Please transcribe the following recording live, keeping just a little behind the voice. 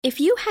If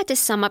you had to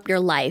sum up your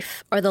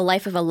life or the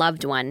life of a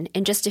loved one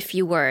in just a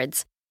few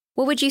words,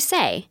 what would you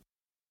say?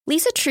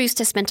 Lisa Troost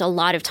has spent a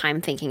lot of time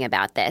thinking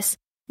about this,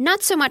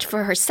 not so much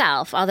for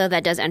herself, although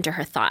that does enter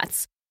her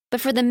thoughts, but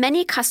for the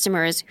many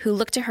customers who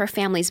look to her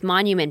family's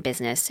monument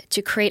business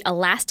to create a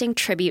lasting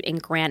tribute in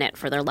granite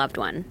for their loved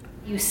one.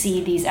 You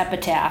see these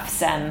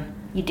epitaphs and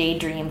you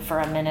daydream for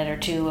a minute or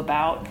two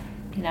about,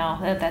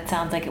 that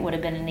sounds like it would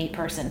have been a neat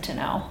person to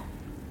know.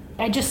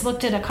 I just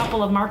looked at a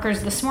couple of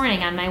markers this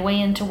morning on my way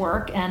into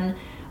work, and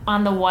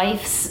on the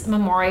wife's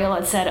memorial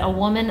it said, "A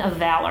woman of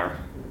valor."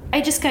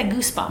 I just got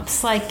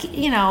goosebumps. I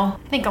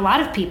think a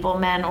lot of people,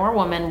 men or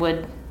women,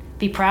 would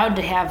be proud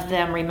to have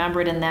them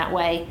remembered in that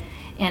way.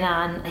 And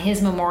on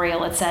his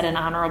memorial it said, "An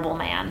honorable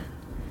man."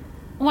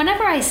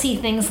 Whenever I see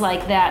things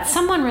like that,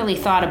 someone really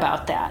thought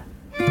about that.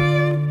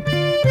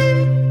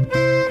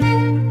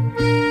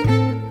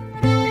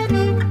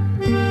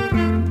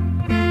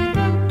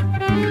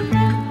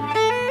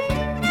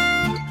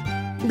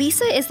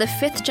 Lisa is the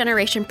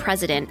fifth-generation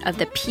president of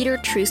the Peter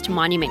Troost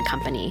Monument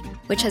Company,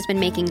 which has been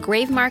making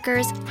grave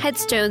markers,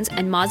 headstones,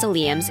 and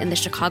mausoleums in the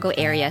Chicago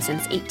area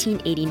since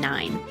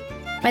 1889.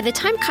 By the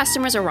time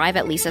customers arrive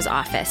at Lisa's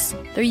office,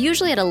 they're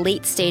usually at a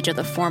late stage of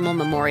the formal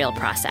memorial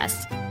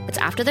process. It's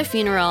after the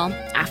funeral,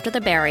 after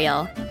the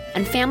burial,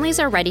 and families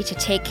are ready to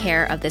take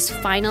care of this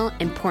final,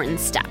 important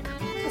step.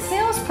 The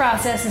sales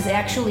process is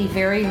actually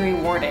very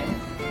rewarding.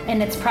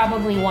 And it's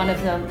probably one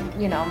of the,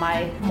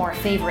 my more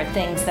favorite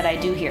things that I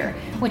do here,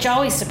 which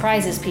always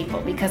surprises people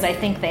because I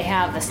think they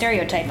have the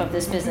stereotype of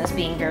this business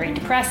being very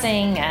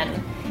depressing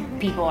and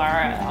people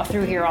are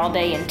through here all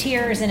day in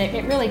tears, and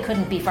it really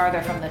couldn't be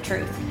farther from the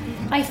truth.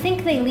 I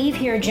think they leave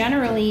here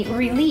generally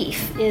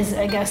relief is,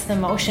 I guess, the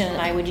motion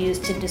I would use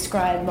to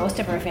describe most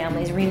of our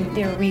families.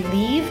 They're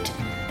relieved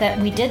that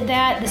we did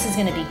that. This is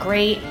going to be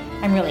great.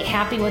 I'm really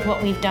happy with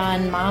what we've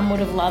done. Mom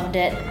would have loved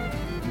it.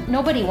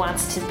 Nobody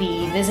wants to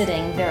be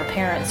visiting their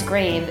parents'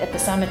 grave at the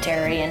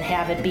cemetery and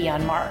have it be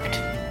unmarked.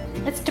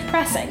 It's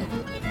depressing.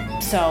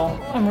 So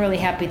I'm really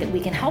happy that we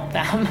can help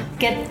them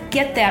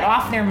get that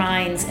off their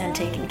minds and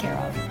taken care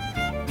of.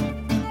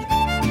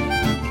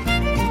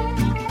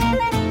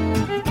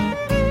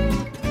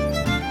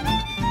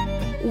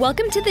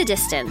 Welcome to The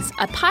Distance,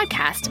 a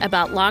podcast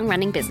about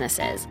long-running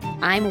businesses.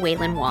 I'm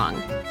Waylon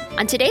Wong.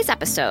 On today's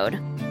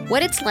episode,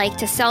 what it's like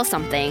to sell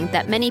something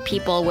that many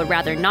people would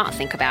rather not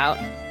think about,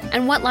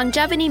 and what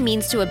longevity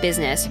means to a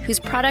business whose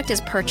product is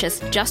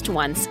purchased just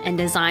once and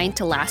designed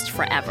to last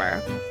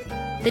forever.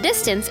 The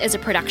Distance is a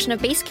production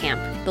of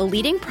Basecamp, the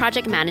leading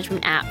project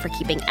management app for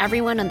keeping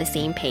everyone on the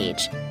same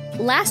page.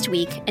 Last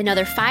week,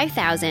 another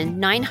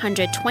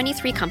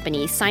 5,923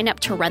 companies signed up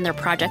to run their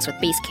projects with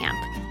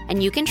Basecamp,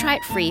 and you can try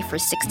it free for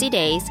 60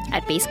 days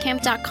at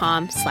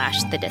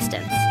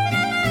basecamp.com/thedistance.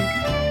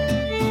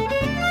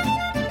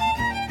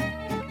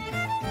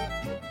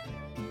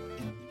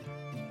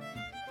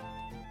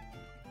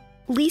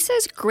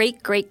 Lisa's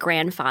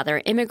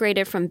great-great-grandfather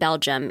immigrated from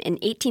Belgium in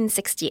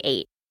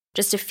 1868,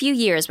 just a few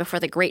years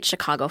before the Great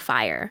Chicago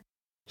Fire.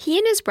 He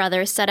and his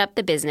brother set up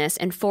the business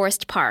in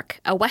Forest Park,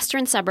 a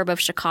western suburb of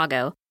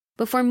Chicago,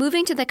 before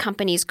moving to the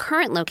company's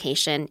current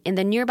location in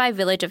the nearby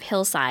village of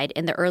Hillside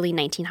in the early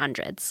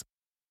 1900s.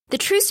 The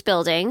Troost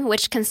building,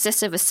 which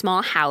consists of a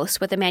small house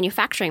with a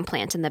manufacturing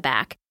plant in the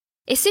back,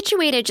 is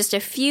situated just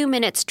a few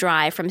minutes'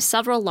 drive from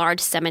several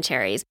large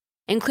cemeteries,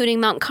 including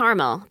Mount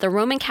Carmel, the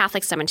Roman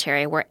Catholic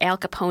cemetery where Al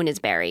Capone is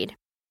buried.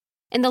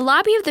 In the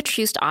lobby of the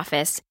Troost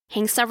office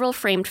hang several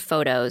framed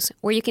photos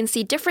where you can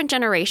see different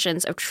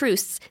generations of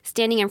Troosts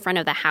standing in front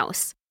of the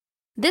house.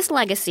 This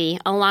legacy,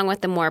 along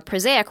with the more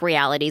prosaic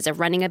realities of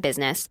running a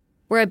business,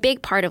 were a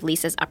big part of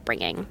Lisa's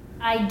upbringing.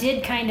 I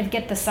did kind of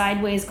get the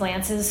sideways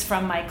glances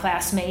from my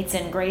classmates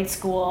in grade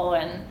school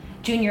and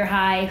junior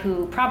high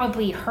who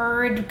probably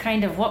heard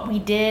kind of what we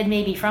did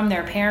maybe from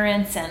their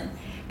parents and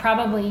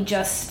probably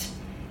just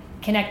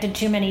connected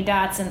too many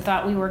dots and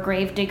thought we were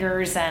grave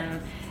diggers and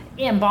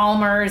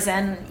embalmers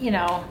and,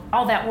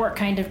 all that work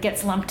kind of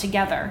gets lumped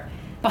together.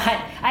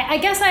 But I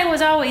guess I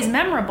was always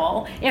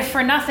memorable, if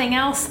for nothing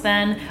else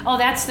then,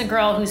 that's the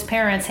girl whose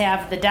parents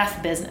have the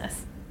death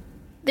business.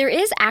 There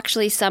is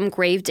actually some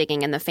grave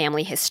digging in the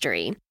family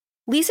history.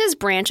 Lisa's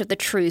branch of the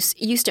Troosts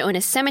used to own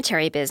a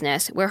cemetery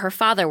business where her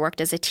father worked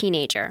as a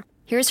teenager.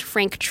 Here's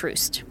Frank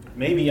Troost.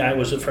 Maybe I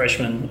was a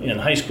freshman in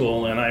high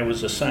school and I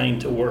was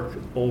assigned to work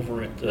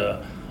over at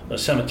a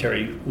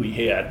cemetery we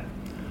had.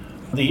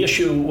 The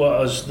issue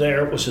was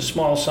there was a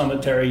small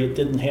cemetery. It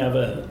didn't have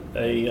a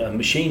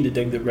machine to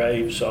dig the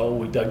graves, so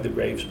we dug the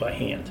graves by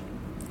hand.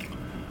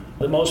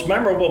 The most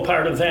memorable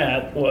part of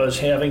that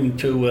was having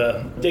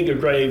to dig a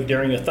grave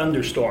during a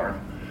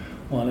thunderstorm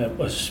when it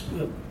was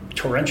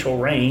torrential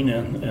rain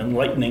and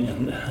lightning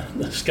in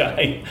the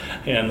sky,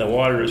 and the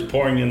water is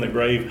pouring in the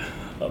grave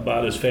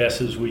about as fast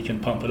as we can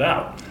pump it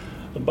out.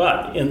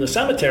 But in the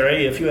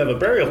cemetery, if you have a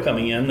burial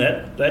coming in,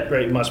 that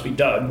grave must be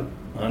dug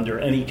under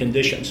any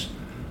conditions.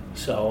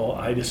 So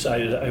I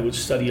decided I would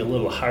study a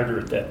little harder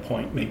at that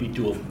point, maybe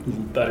do a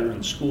little better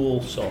in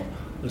school, so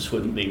this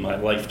wouldn't be my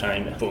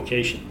lifetime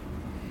vocation.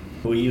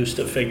 We used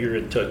to figure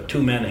it took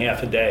 2 men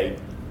half a day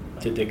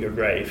to dig a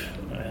grave.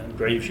 And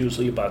graves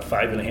usually about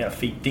 5.5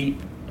 feet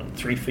deep,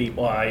 3 feet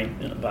wide,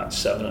 and about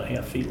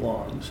 7.5 feet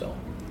long. So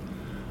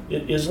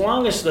as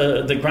long as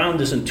the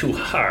ground isn't too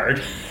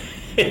hard,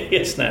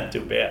 it's not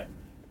too bad.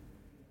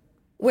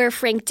 Where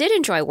Frank did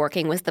enjoy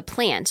working was the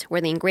plant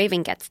where the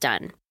engraving gets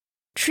done.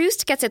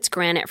 Troost gets its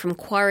granite from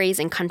quarries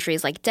in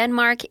countries like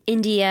Denmark,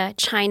 India,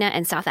 China,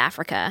 and South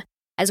Africa,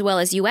 as well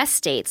as U.S.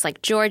 states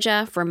like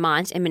Georgia,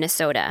 Vermont, and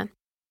Minnesota.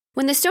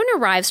 When the stone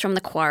arrives from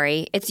the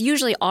quarry, it's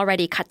usually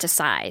already cut to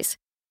size.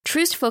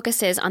 Troost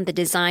focuses on the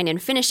design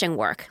and finishing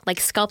work, like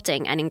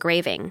sculpting and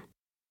engraving.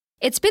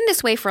 It's been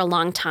this way for a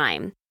long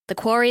time, the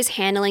quarries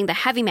handling the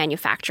heavy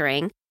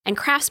manufacturing, and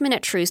craftsmen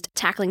at Troost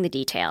tackling the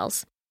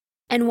details.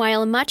 And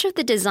while much of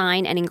the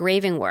design and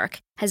engraving work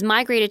has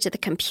migrated to the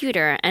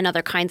computer and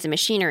other kinds of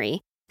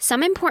machinery,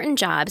 some important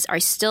jobs are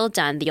still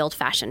done the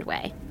old-fashioned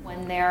way.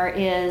 When there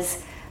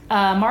is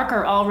a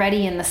marker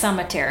already in the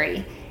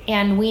cemetery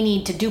and we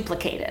need to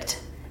duplicate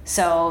it,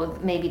 so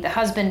maybe the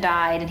husband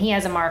died and he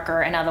has a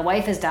marker, and now the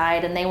wife has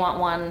died and they want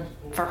one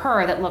for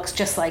her that looks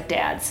just like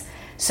Dad's.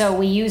 So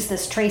we use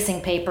this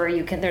tracing paper.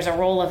 There's a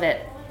roll of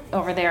it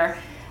over there.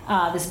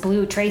 This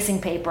blue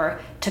tracing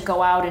paper to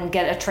go out and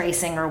get a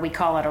tracing, or we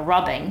call it a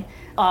rubbing,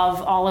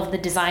 of all of the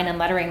design and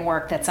lettering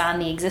work that's on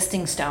the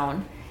existing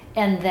stone.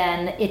 And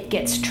then it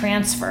gets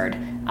transferred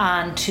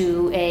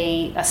onto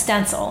a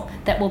stencil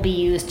that will be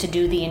used to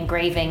do the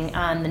engraving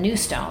on the new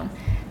stone.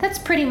 That's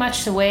pretty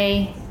much the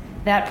way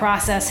that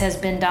process has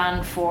been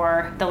done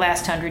for the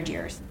last 100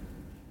 years.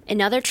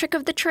 Another trick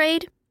of the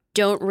trade?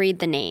 Don't read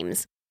the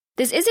names.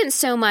 This isn't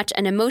so much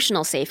an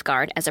emotional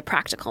safeguard as a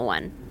practical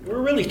one.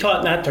 We're really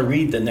taught not to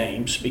read the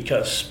names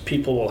because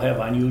people will have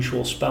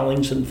unusual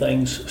spellings and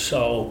things.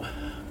 So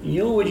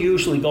you would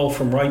usually go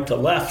from right to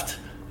left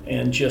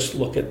and just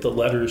look at the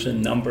letters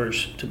and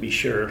numbers to be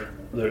sure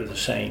they're the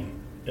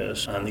same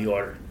as on the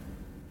order.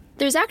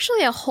 There's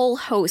actually a whole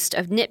host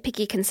of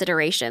nitpicky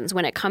considerations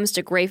when it comes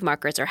to grave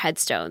markers or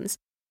headstones.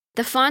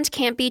 The font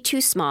can't be too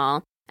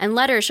small, and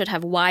letters should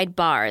have wide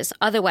bars,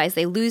 otherwise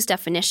they lose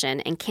definition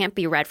and can't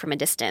be read from a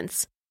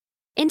distance.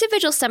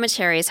 Individual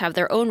cemeteries have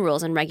their own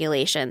rules and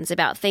regulations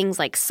about things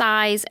like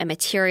size and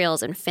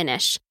materials and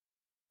finish.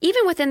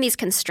 Even within these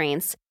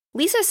constraints,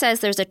 Lisa says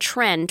there's a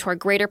trend toward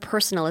greater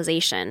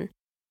personalization.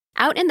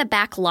 Out in the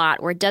back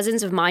lot where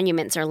dozens of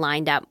monuments are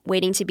lined up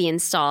waiting to be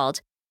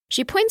installed,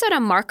 she points out a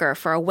marker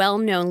for a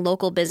well-known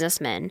local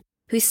businessman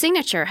whose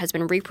signature has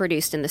been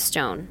reproduced in the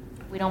stone.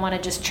 We don't want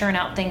to just churn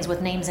out things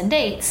with names and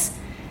dates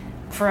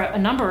for a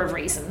number of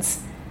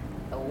reasons.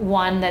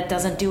 One, that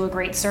doesn't do a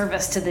great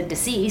service to the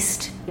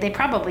deceased. They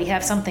probably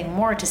have something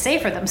more to say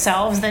for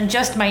themselves than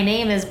just my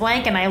name is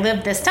blank and I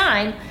lived this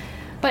time.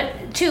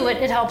 But two,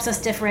 it helps us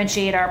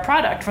differentiate our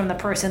product from the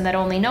person that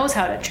only knows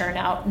how to churn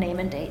out name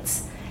and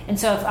dates. And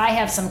so if I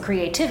have some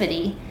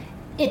creativity,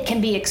 it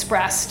can be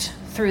expressed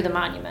through the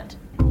monument.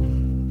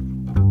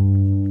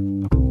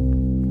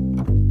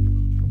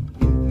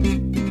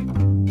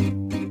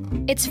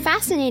 It's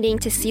fascinating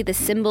to see the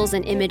symbols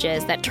and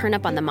images that turn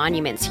up on the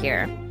monuments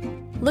here.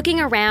 Looking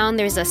around,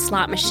 there's a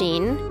slot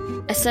machine,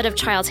 a set of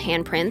child's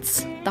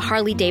handprints, the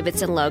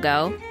Harley-Davidson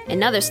logo,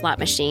 another slot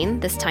machine,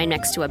 this time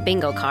next to a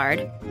bingo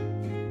card.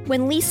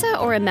 When Lisa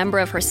or a member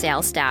of her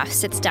sales staff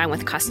sits down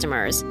with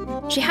customers,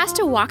 she has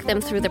to walk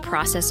them through the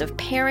process of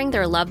paring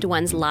their loved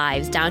ones'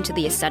 lives down to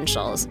the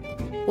essentials.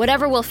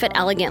 Whatever will fit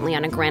elegantly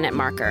on a granite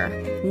marker.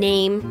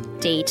 Name,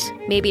 date,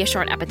 maybe a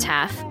short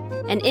epitaph,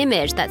 an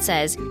image that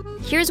says,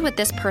 here's what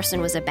this person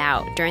was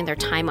about during their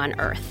time on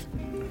Earth.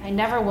 I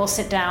never will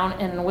sit down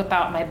and whip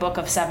out my book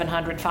of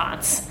 700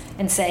 fonts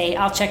and say,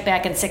 I'll check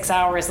back in 6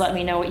 hours, let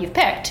me know what you've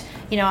picked.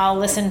 I'll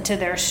listen to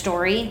their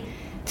story,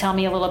 tell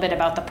me a little bit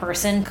about the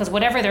person, because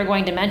whatever they're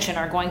going to mention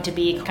are going to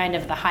be kind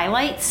of the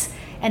highlights,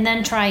 and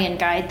then try and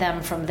guide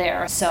them from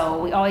there.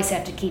 So we always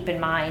have to keep in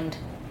mind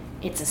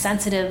it's a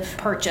sensitive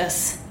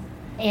purchase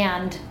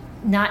and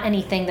not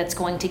anything that's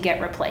going to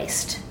get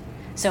replaced.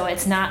 So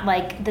it's not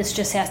like this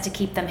just has to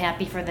keep them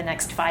happy for the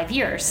next 5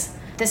 years.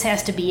 This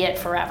has to be it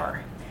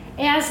forever.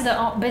 As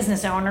the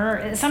business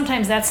owner,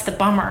 sometimes that's the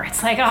bummer.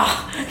 It's like,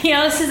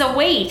 this is a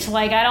wait.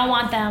 Like, I don't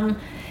want them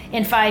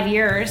in 5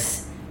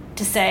 years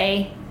to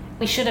say,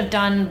 we should have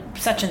done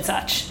such and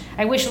such.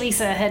 I wish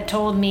Lisa had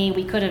told me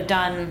we could have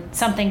done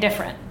something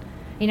different.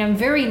 I'm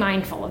very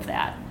mindful of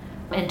that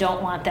and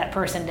don't want that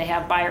person to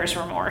have buyer's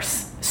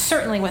remorse.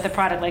 Certainly with a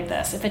product like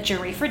this. If it's your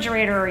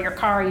refrigerator or your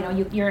car,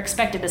 you're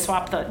expected to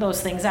swap those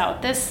things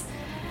out. This,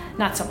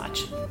 not so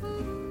much.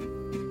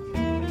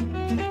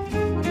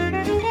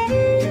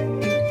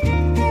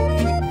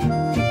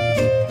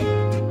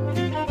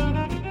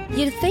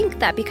 You'd think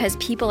that because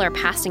people are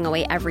passing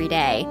away every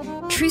day,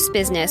 Troost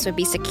business would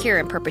be secure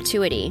in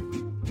perpetuity.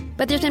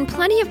 But there's been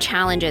plenty of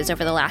challenges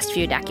over the last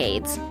few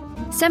decades.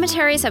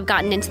 Cemeteries have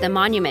gotten into the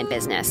monument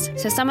business,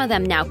 so some of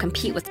them now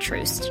compete with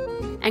Troost.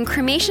 And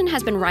cremation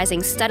has been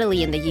rising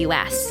steadily in the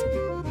U.S.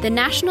 The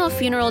National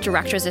Funeral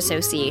Directors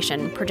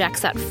Association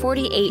projects that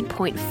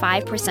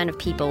 48.5% of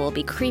people will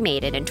be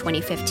cremated in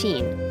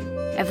 2015.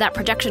 if that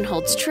projection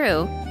holds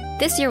true,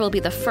 this year will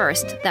be the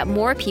first that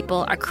more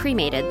people are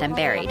cremated than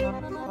buried.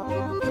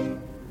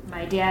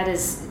 My dad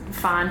is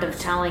fond of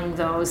telling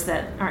those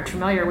that aren't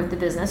familiar with the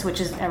business,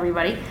 which is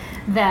everybody,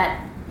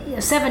 that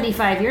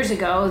 75 years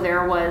ago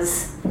there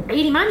was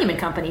 80 monument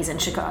companies in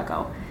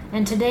Chicago,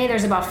 and today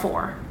there's about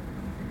 4.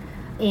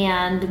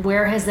 And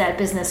where has that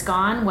business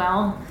gone?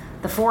 Well,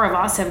 the 4 of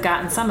us have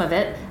gotten some of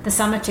it. The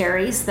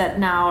cemeteries that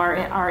now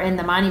are in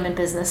the monument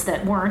business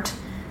that weren't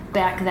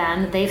back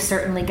then, they've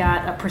certainly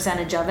got a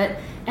percentage of it.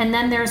 And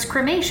then there's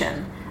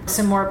cremation.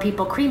 Some more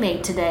people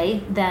cremate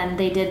today than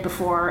they did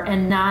before,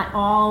 and not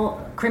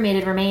all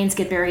cremated remains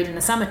get buried in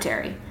a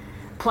cemetery.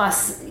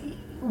 Plus,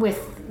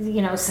 with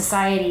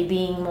society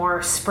being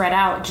more spread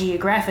out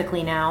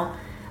geographically now,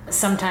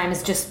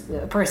 sometimes just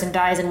a person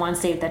dies in one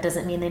state, that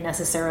doesn't mean they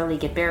necessarily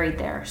get buried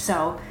there.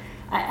 So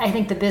I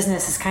think the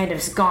business has kind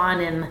of gone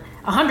in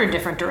 100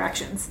 different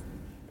directions.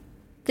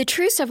 The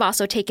Troosts have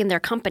also taken their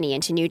company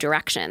into new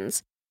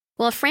directions.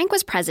 While Frank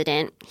was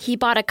president, he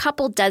bought a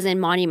couple dozen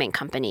monument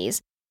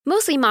companies,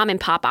 mostly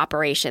mom-and-pop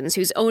operations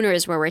whose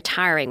owners were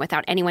retiring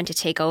without anyone to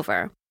take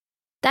over.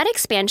 That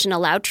expansion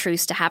allowed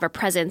Troost to have a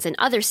presence in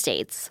other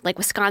states, like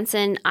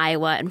Wisconsin,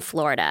 Iowa, and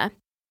Florida.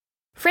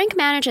 Frank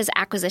manages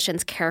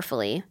acquisitions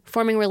carefully,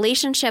 forming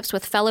relationships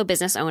with fellow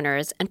business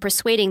owners and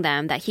persuading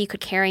them that he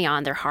could carry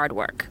on their hard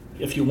work.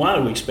 If you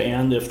want to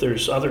expand, if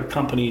there's other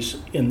companies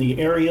in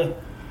the area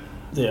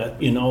that,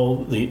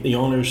 the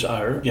owners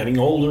are getting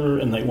older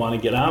and they want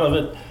to get out of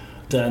it,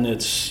 then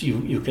it's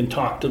you can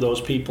talk to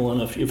those people,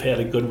 and if you've had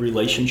a good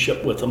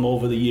relationship with them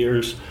over the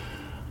years,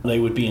 they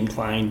would be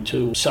inclined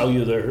to sell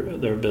you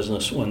their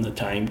business when the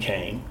time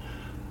came.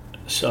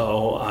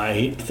 So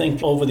I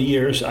think over the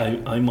years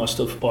I must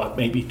have bought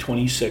maybe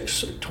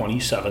 26 or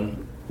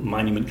 27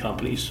 monument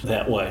companies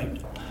that way.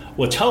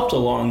 What's helped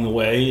along the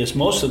way is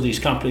most of these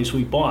companies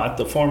we bought,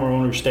 the former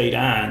owners stayed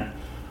on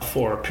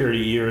for a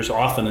period of years,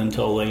 often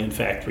until they in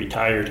fact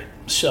retired.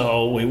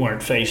 So we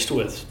weren't faced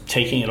with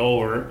taking it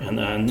over and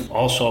then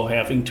also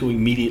having to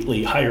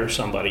immediately hire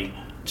somebody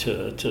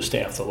to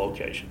staff the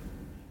location.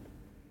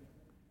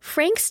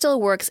 Frank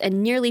still works a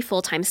nearly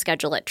full-time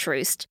schedule at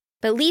Troost,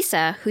 but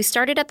Lisa, who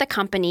started at the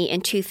company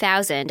in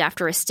 2000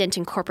 after a stint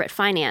in corporate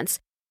finance,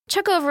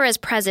 took over as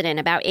president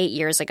about 8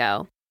 years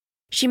ago.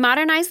 She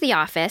modernized the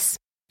office,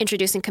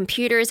 introducing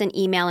computers and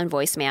email and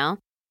voicemail,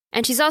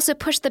 and she's also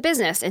pushed the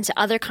business into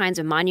other kinds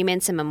of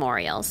monuments and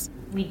memorials.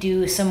 We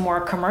do some more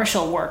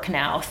commercial work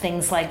now,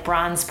 things like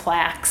bronze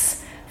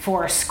plaques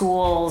for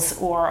schools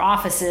or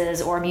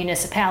offices or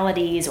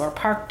municipalities or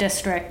park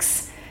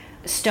districts,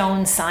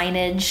 stone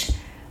signage,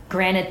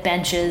 granite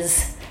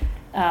benches,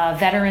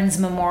 veterans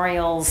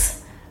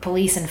memorials,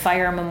 police and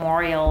fire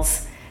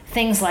memorials,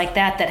 things like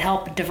that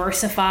help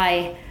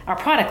diversify our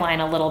product line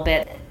a little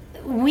bit.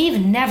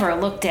 We've never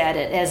looked at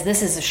it as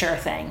this is a sure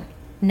thing.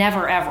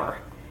 Never, ever.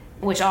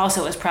 Which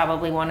also is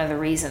probably one of the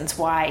reasons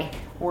why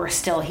we're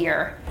still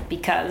here,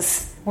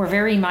 because we're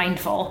very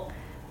mindful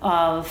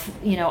of,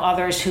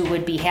 others who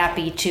would be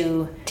happy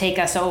to take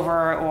us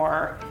over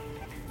or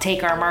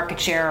take our market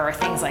share or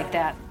things like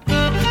that.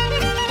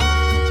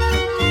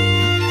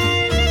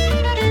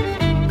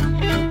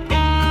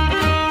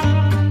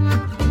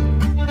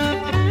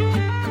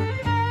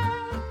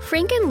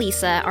 Frank and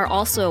Lisa are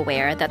also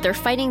aware that they're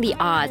fighting the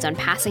odds on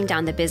passing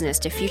down the business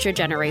to future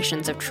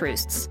generations of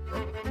Troosts.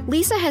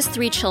 Lisa has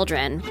 3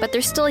 children, but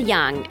they're still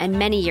young and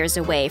many years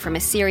away from a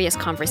serious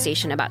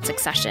conversation about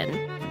succession.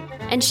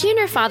 And she and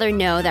her father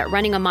know that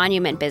running a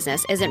monument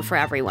business isn't for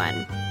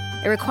everyone.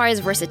 It requires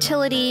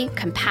versatility,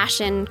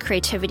 compassion,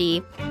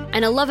 creativity,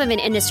 and a love of an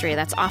industry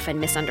that's often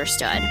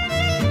misunderstood.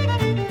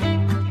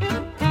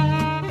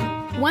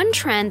 One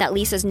trend that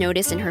Lisa's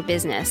noticed in her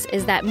business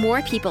is that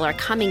more people are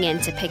coming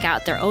in to pick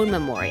out their own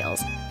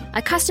memorials,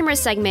 a customer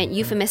segment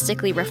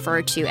euphemistically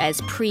referred to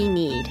as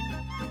pre-need.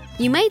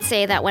 You might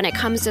say that when it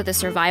comes to the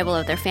survival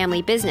of their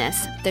family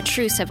business, the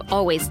Troosts have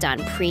always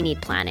done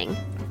pre-need planning.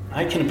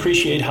 I can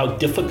appreciate how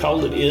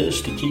difficult it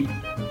is to keep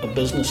a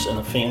business and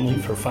a family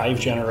for 5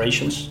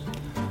 generations.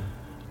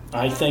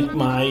 I think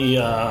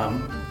my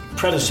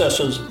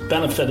predecessors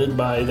benefited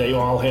by they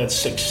all had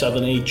 6,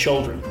 7, 8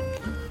 children.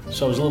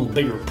 So it was a little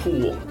bigger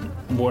pool,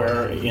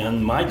 where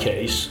in my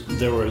case,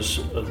 there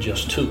was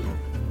just 2.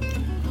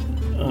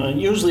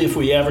 Usually if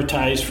we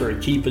advertise for a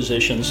key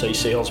position, say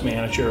sales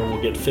manager,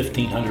 we'll get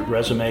 1,500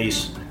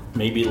 resumes.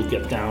 Maybe it'll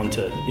get down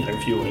to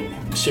interviewing,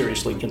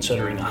 seriously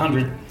considering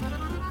 100.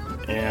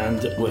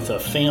 And with a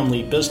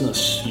family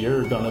business,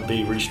 you're going to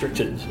be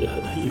restricted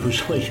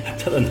usually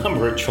to the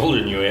number of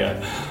children you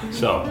have.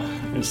 So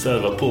instead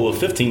of a pool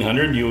of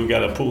 1,500, you've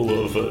got a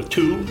pool of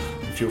 2.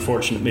 If you're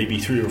fortunate, maybe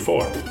 3 or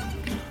 4.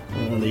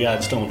 And the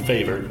odds don't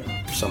favor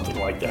something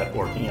like that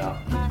working out.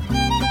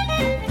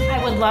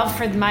 I would love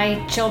for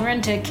my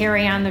children to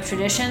carry on the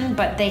tradition,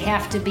 but they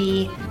have to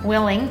be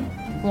willing,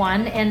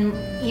 one, and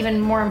even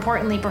more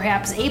importantly,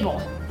 perhaps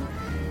able.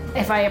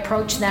 If I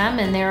approach them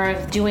and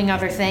they're doing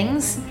other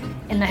things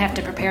and I have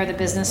to prepare the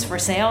business for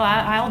sale,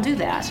 I'll do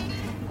that.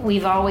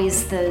 We've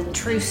always, the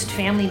Troost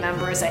family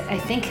members, I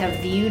think, have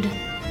viewed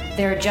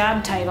their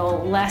job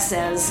title less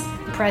as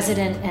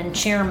president and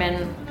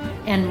chairman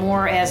and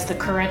more as the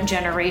current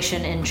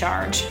generation in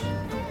charge.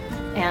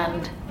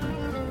 And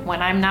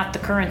when I'm not the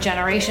current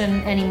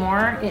generation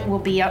anymore, it will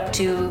be up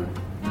to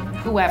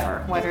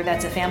whoever, whether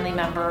that's a family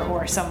member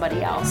or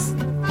somebody else.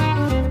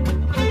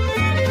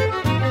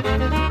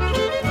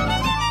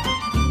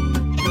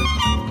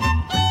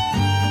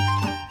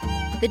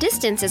 The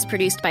Distance is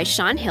produced by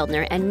Sean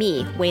Hildner and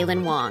me,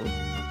 Waylon Wong.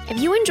 If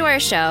you enjoy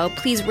our show,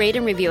 please rate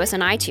and review us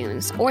on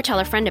iTunes or tell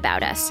a friend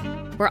about us.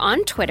 We're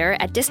on Twitter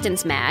at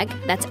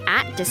DistanceMag, that's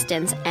at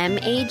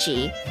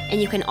DistanceMAG,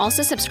 and you can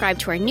also subscribe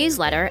to our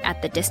newsletter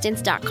at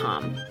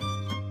thedistance.com.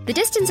 The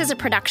Distance is a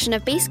production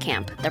of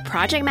Basecamp, the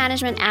project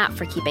management app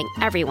for keeping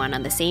everyone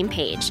on the same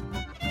page.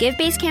 Give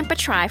Basecamp a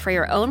try for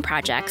your own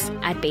projects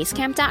at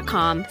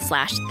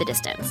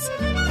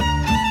basecamp.com/thedistance.